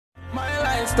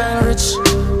lifestyle rich.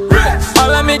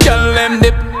 All of me girl them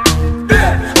dip.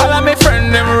 All of me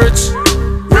friend them rich.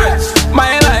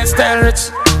 My lifestyle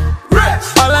rich.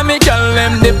 All of me girl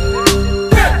them dip.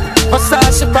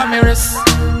 Versace on me wrist.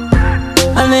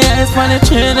 And the eyes on the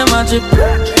chain them a drip.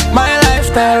 My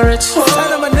lifestyle rich.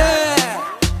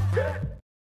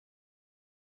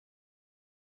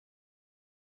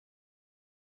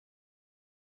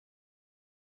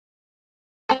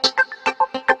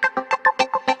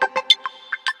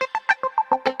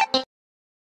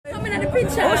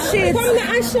 Oh shit!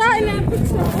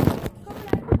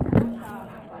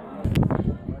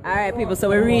 Alright people, so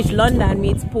we reached London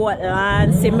meets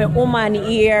Portland. See my woman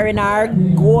here in our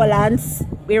gold and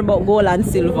we're about gold and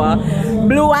silver.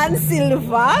 Blue and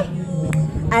silver.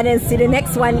 And then see the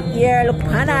next one here, look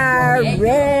on our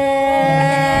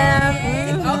red.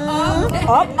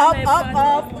 Up.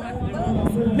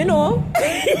 Me know.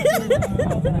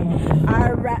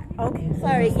 Alright, okay,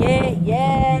 sorry.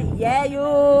 Yeah, you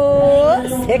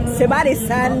sexy body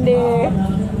Sandy.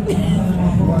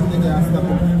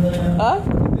 Huh?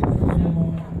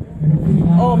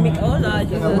 Oh, me, oh Lord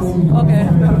Jesus. Okay.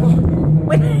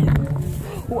 Wait.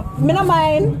 Me no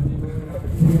mind.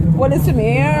 What is to me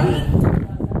here?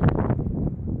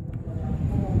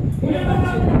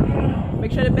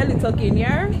 Make sure the belly tuck in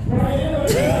here.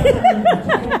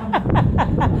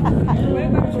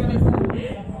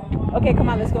 Okay, come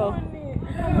on, let's go.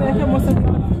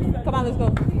 Come on, let's go.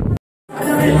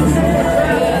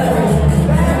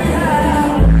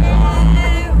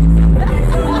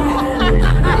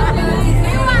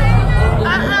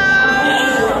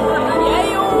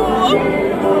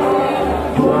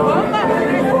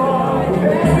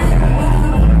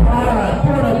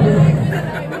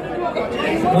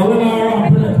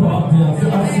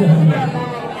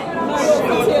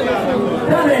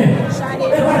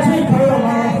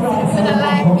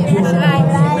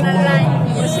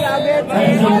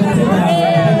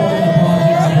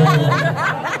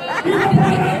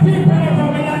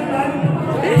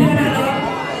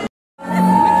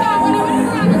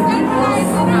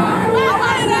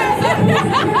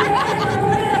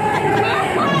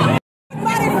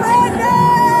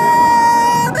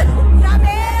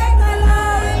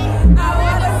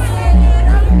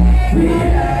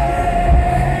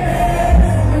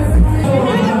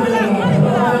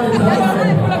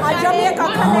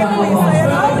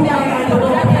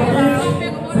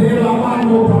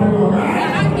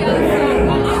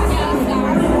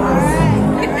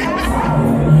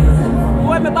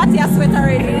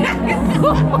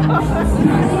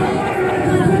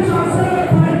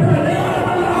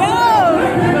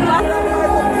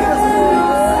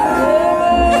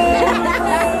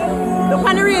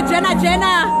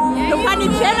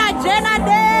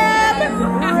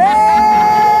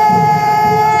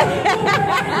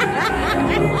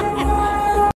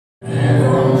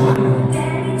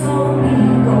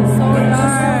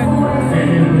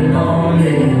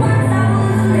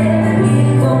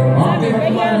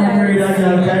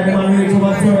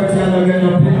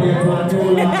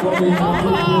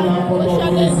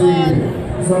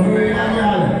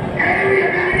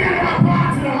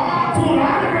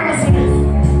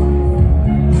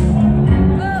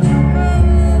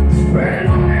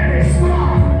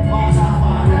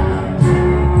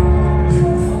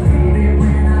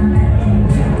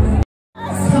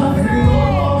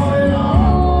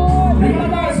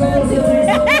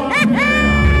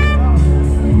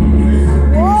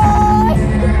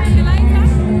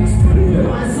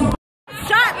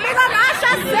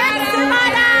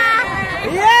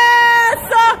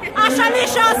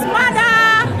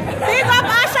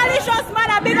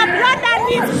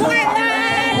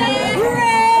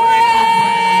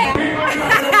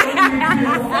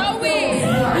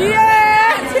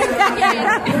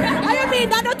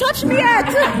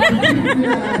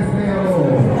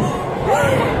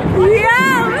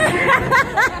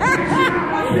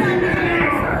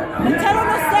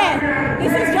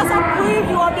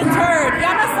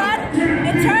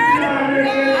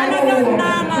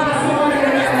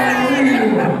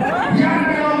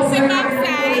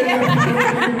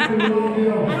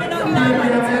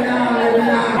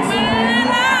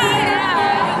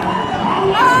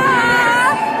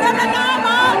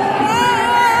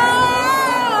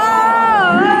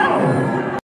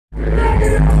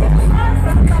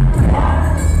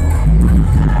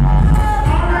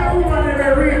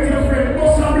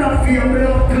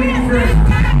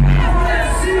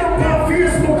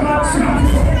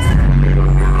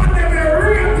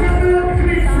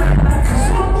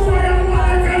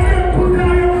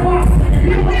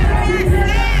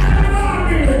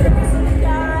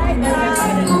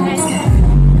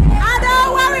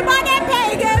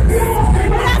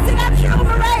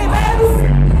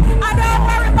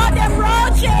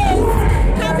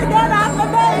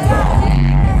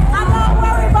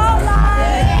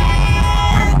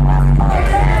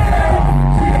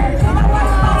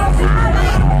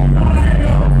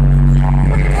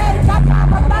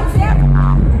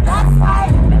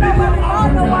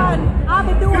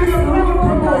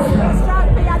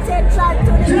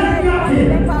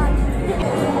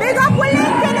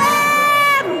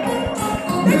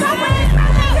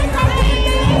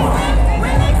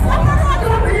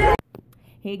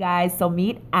 Hey guys, so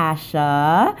meet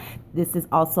Asha. This is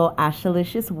also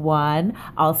Ashalicious1,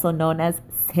 also known as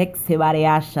Sexy Body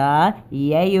Asha.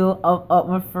 Yeah, you up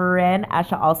my friend.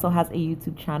 Asha also has a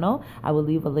YouTube channel. I will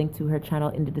leave a link to her channel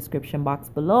in the description box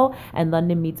below. And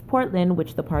London Meets Portland,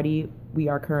 which the party we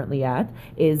are currently at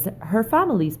is her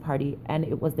family's party, and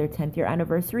it was their 10th year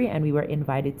anniversary, and we were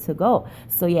invited to go.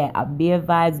 So yeah, be a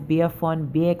vibes, be a fun,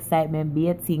 be excitement, be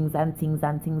a things and things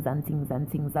and things and things and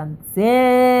things and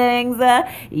things.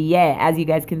 Yeah, as you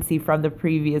guys can see from the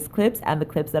previous clips and the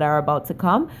clips that are about to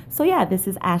come. So yeah, this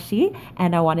is Ashi,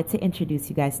 and I wanted to introduce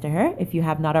you guys to her. If you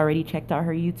have not already checked out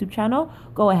her YouTube channel,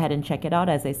 go ahead and check it out.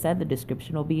 As I said, the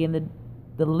description will be in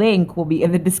the link will be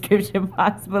in the description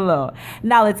box below.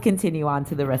 Now let's continue on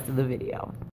to the rest of the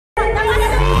video.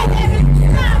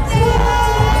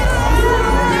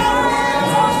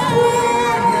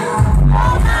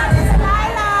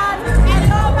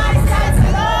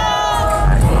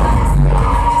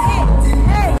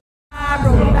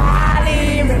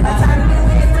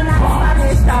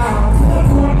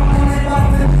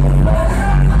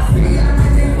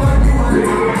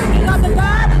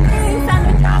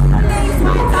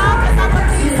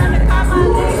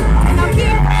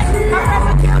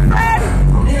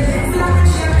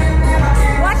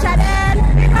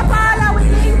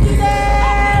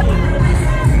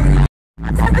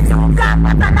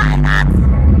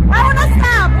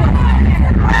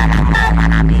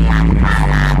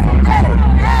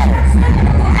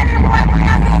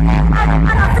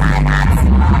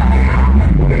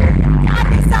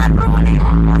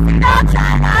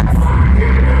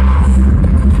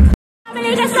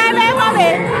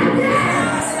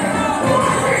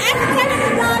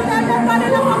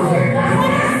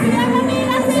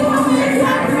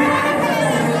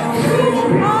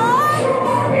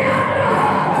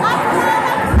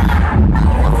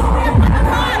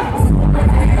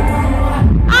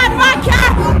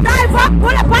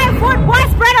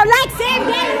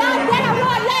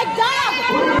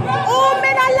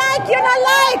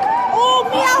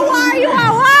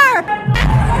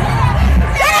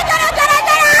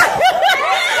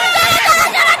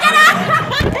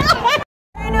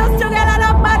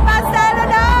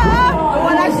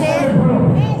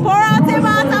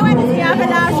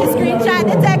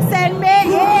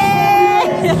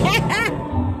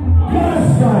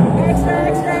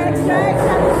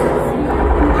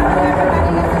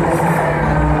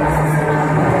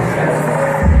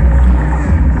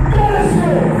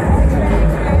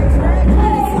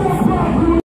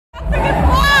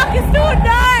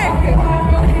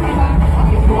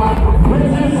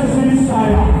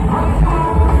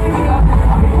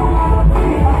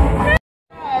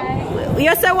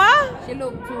 You say what? She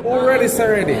looked too already,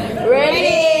 ready. Ready.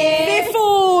 The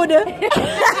food.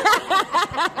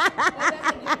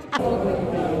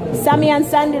 Sammy and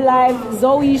Sandy Live,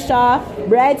 Zoisha,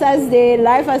 Bright as Day,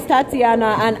 Life as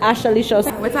Tatiana, and Ashalicious.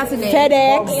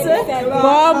 FedEx,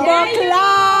 Bomba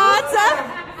Clot,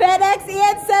 FedEx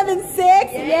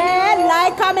 876. Yeah,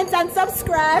 like, comment, and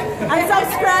subscribe. And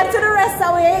subscribe to the rest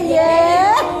of it.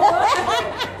 Yeah.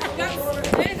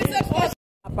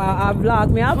 I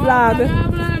vlog.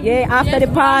 Yeah, after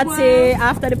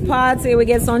the party, we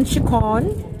get some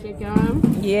chicken.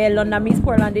 Yeah, London Meets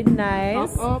Portland is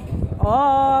nice. Up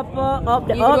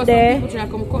there.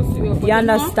 You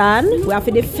understand? We have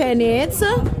to defend it.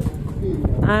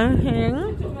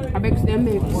 I beg them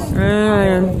make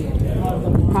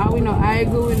how we know I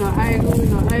go.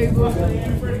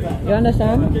 You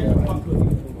understand?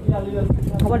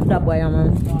 What's that boy, man?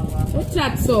 What's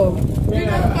that so? You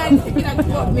can't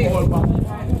cut me.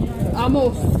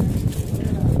 Almost.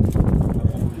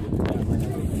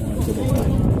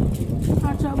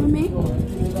 Catch up with me?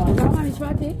 How much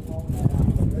for it?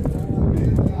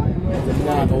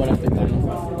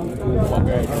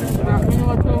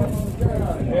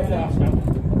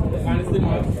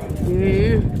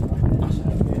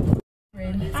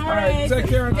 Alright, take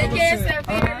care. Take care, sir.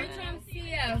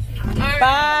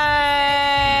 Bye.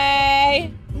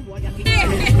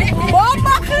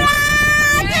 Bomba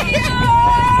Clan!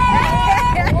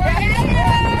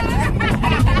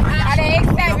 Are they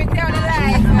excited to tell the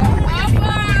life?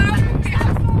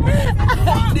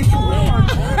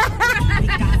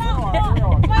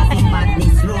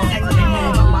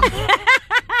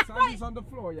 Sandy's on the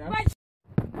floor, yeah?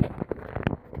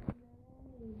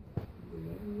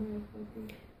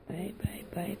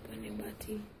 Bye,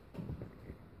 Panibati.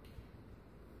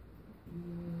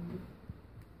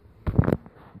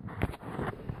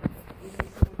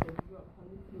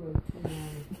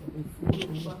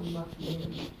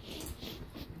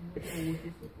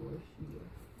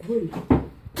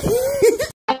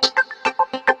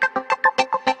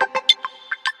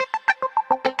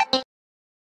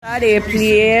 Sade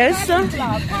place.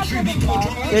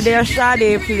 We're there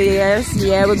Sade place.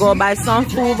 Yeah, we go buy some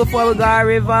food before we go to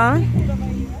river.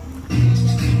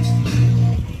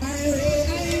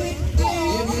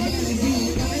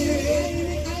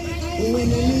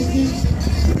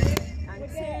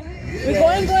 We're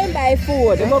going buy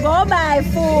food. We're going buy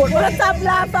food. Wanna stop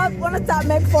laugh? Wanna stop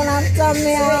make fun of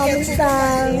me?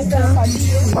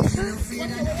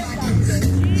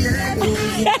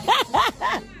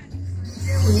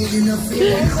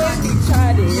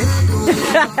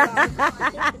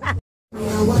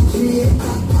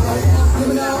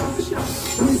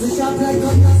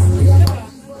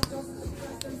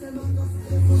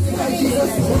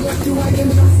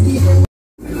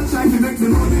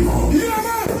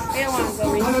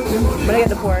 But I get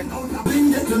the pork.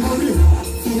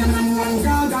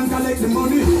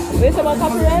 Wait, about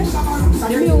copyright?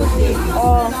 The music.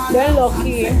 Oh, they're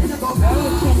lucky.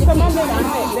 Some of them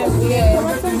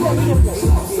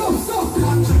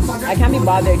I can't be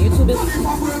bothered. YouTube is too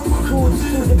difficult.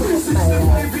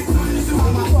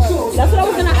 That's what I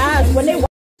was gonna ask. When they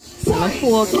my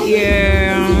pork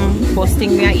here, first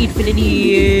thing I eat for the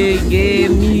day. Yeah,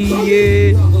 me,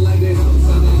 yeah.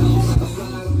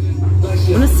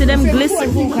 Wanna see them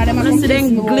glycerin? Wanna see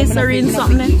them glycerin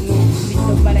something?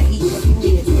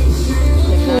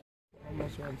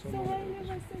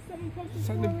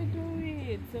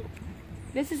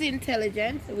 This is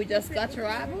intelligent. We just got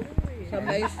robbed.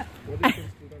 Somebody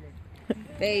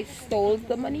they stole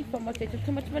the money from us. They took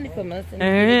too much money from us.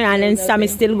 And then Sammy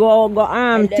still go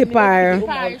tip her.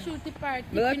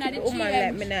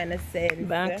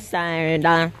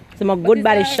 Backside. Some good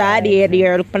body shot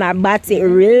here. Look at that body.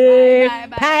 Real.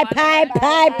 Pie,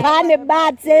 on the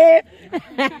body.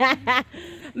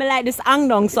 I like this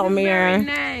angdong somewhere.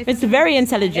 Nice. It's very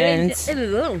intelligent.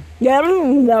 Yeah,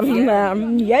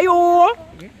 yo.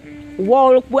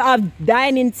 Wow, look, we have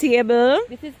dining table.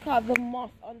 This is called the moss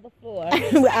on the floor.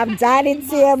 We have dining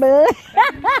table.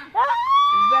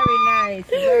 Very nice,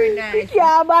 very nice.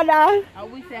 Yeah, brother. I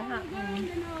wish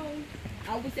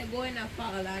I go in a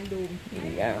fall and do.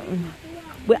 Yeah.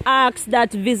 We ask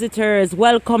that visitors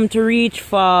welcome to Reach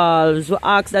Falls. We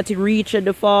ask that you reach at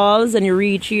the falls and you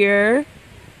reach here.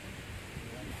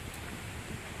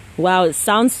 Wow, it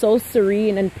sounds so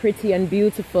serene and pretty and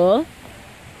beautiful.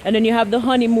 And then you have the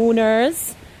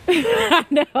honeymooners.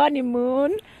 The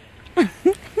honeymoon. I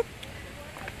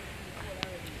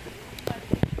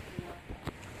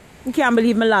can't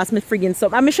believe me lost my friggin'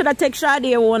 something. I should have taken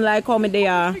Sade one like how me they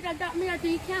are. I think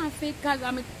you can't fit because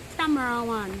I'm a camera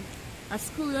one. A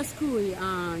screw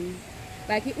and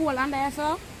like it all under there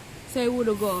so it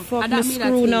would go. Fuck my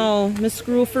screw now. My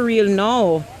screw for real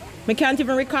now. I can't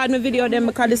even record my video then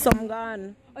because there's something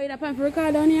gone. Oh, you have time for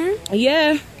record down here?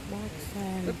 Yeah.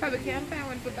 We probably can't find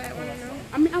one for buy one now.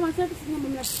 I mean, I want to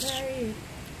say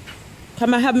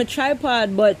Come I have my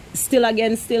tripod, but still I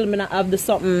not have the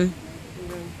something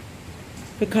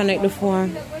to connect the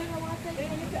phone.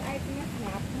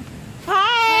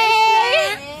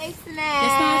 Hi! Hey,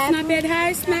 Snap.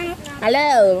 Hi, Snap.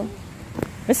 Hello.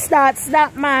 I start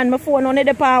Snap, man. My phone only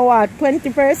the power what?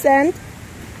 20%?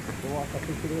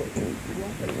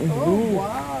 Oh,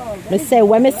 wow. I say,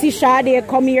 when I see Sade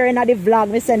come here in the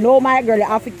vlog, I say, no, my girl, you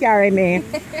have to carry me.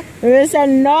 I say,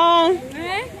 no.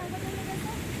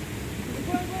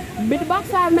 Bit box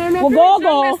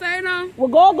We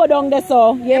go down there,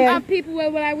 so. Yeah. People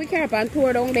will like we care about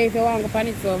tour down there if you want to find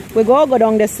it, so. We go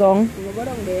down there, so. We go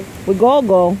down there. We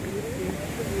go.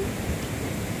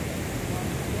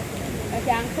 I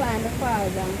can climb the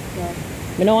falls and stuff.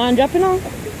 You know what I'm dropping on?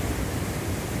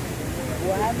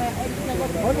 Why am I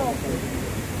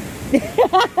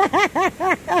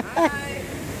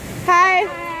Hi.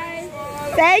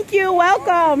 Thank you.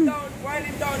 Welcome.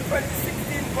 Winding down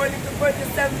 2016, going into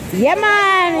 2017. Yeah,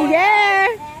 man. Yeah.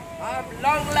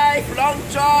 Long life, long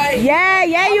joy. Yeah,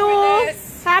 you.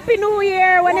 Happiness. Happy New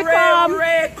Year when it comes.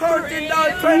 Hooray, counting down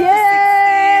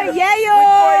 2016. Yeah, yo.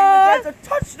 We're going to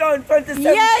touchdown 2017.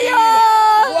 Yeah, yo.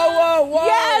 Whoa.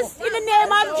 Yes, in the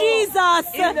name of Jesus.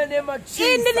 In the name of Jesus.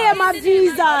 In the name of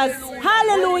Jesus.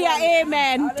 Hallelujah.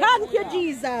 Amen. Thank you,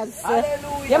 Jesus.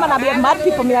 Hallelujah. Yeah, man, I be mad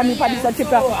people me and me for this trip.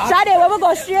 Sade, where we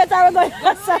go straight or we go?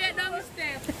 straight down the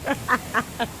step.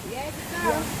 Yes,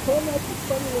 sir.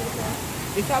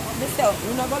 If I put myself,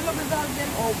 you're not going to love them.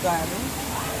 Oh, God.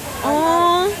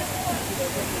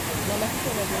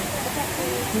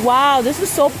 Wow, this is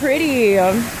so pretty.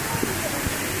 The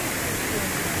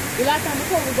last time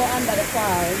before we go under the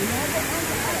car,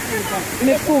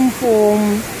 Me pum pum.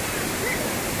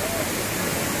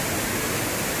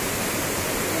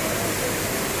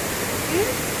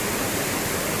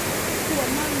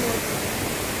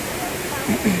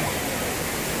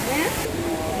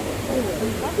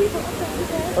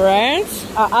 Right?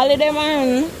 A holiday,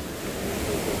 man.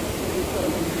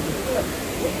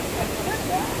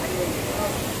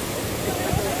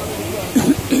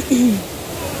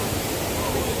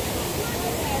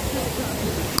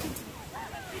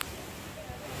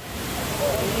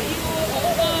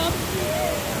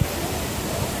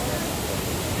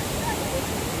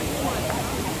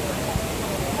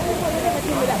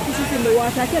 In the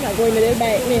water, I cannot go in there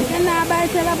bite me. Can I bite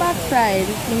to the backside?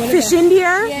 Fish in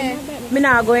there? Yeah. Me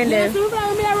not go in there. Yeah, so if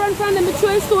I run from them, I throw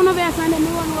a stone over there and then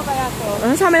I run over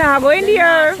there. So me not go in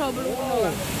there.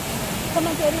 Come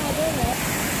and tell me I go in there.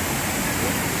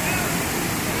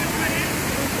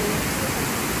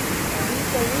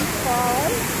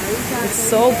 It's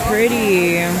so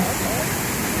pretty.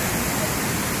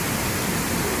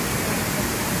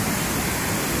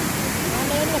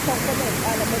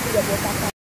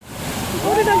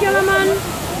 What did I get a man?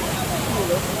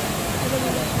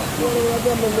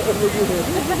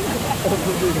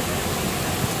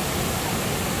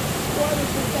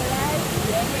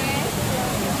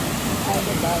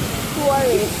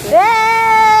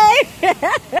 Hey!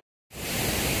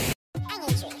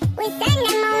 We send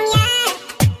them on ya.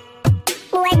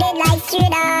 Boy dead like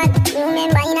straight out.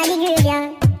 Remember in the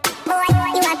graveyard. Boy,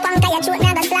 you a punk, you choke me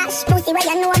a go slash. Pussy where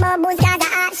you know about booze, cause a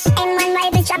ash. M1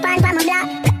 rifle strap on from a block.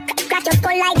 Crack your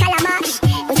skull like calabash.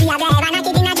 Pussy a get ever knock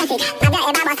it in a traffic. Have you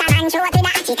ever bust a man throat with a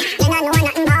hatchet? You don't know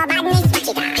nothing about badness, watch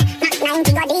it. Knock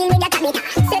 90 go deal with the tabita.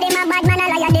 Say them a bad man, I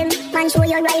liar them. Man show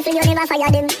your rifle, you never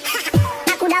fire them.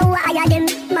 I coulda who hire them.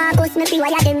 Marcus me free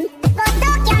wire them. Go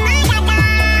suck your mother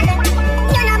dog.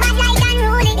 You know bad like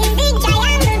unruly. In big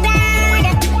triangle broad.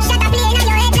 Shut up plane on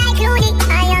your head like Rudy.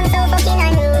 I am so fucking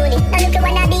unruly. Now look you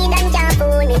wanna be them can't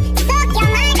fool me. Suck your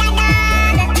mother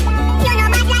dog. You know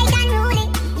bad like unruly.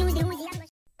 Use the Uzi and go.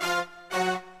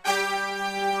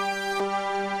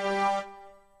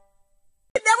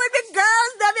 There will be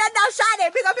girls, them and now shine.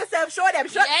 Pick up yourself, show them.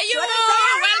 Show, Yeah, you show them.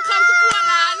 know. Welcome to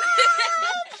Poland.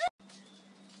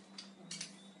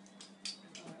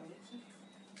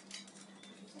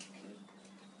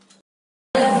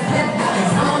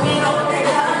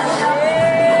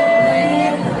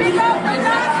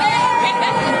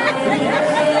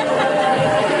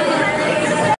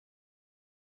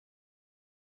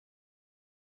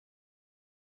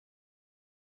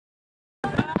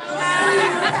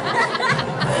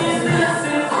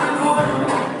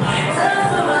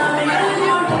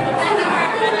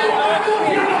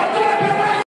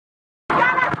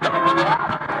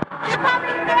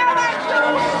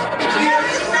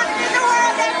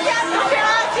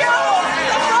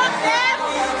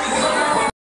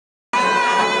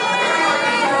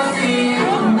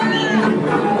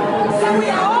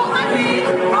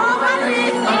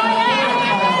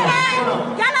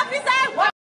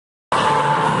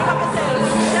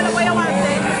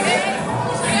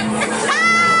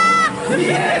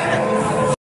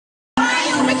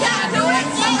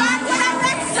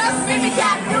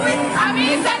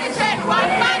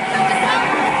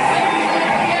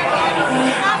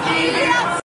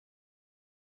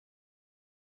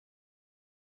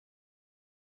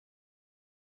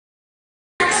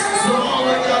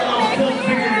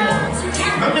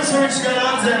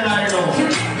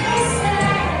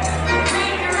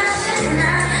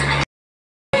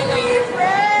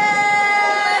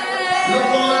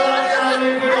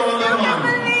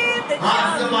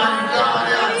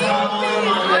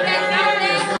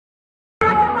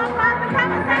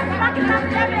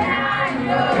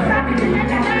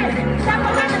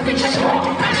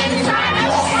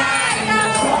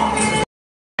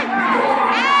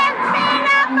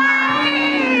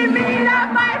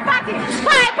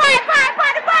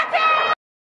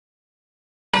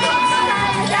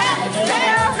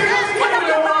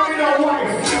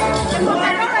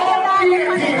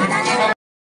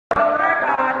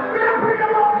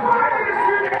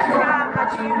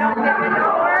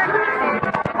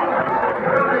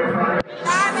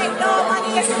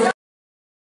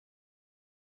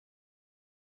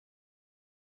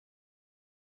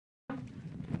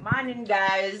 Morning,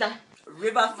 guys.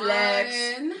 River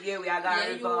Flex. Morning. Yeah, we are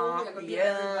going river.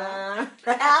 Yeah.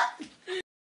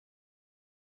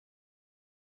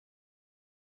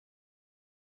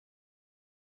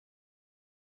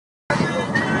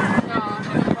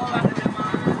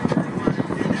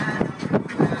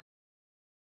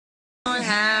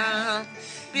 How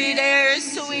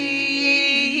bittersweet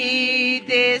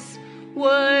this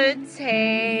would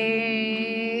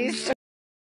taste.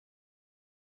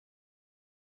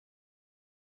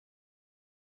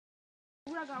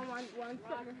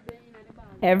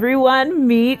 Everyone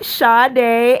meet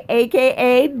Sade,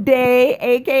 aka Day,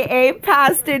 aka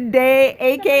Pastor Day,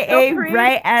 aka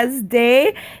Bright as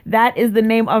Day. That is the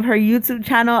name of her YouTube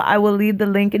channel. I will leave the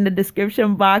link in the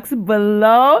description box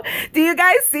below. Do you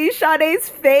guys see Sade's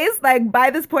face? Like,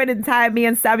 by this point in time, me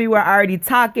and Sammy were already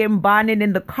talking, bonding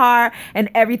in the car and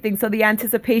everything. So the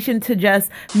anticipation to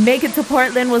just make it to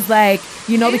Portland was like,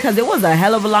 you know, because it was a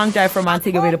hell of a long drive from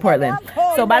Montego Bay to Portland.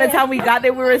 So by the time we got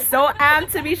there, we were so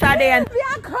amped to be Sade. And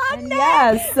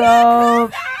yeah,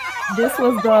 so this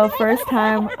was the first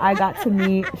time I got to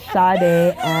meet Sade,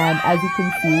 and as you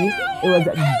can see, it was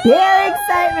bare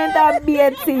excitement on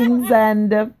being things.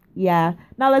 And yeah,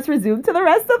 now let's resume to the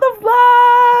rest of the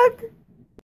vlog.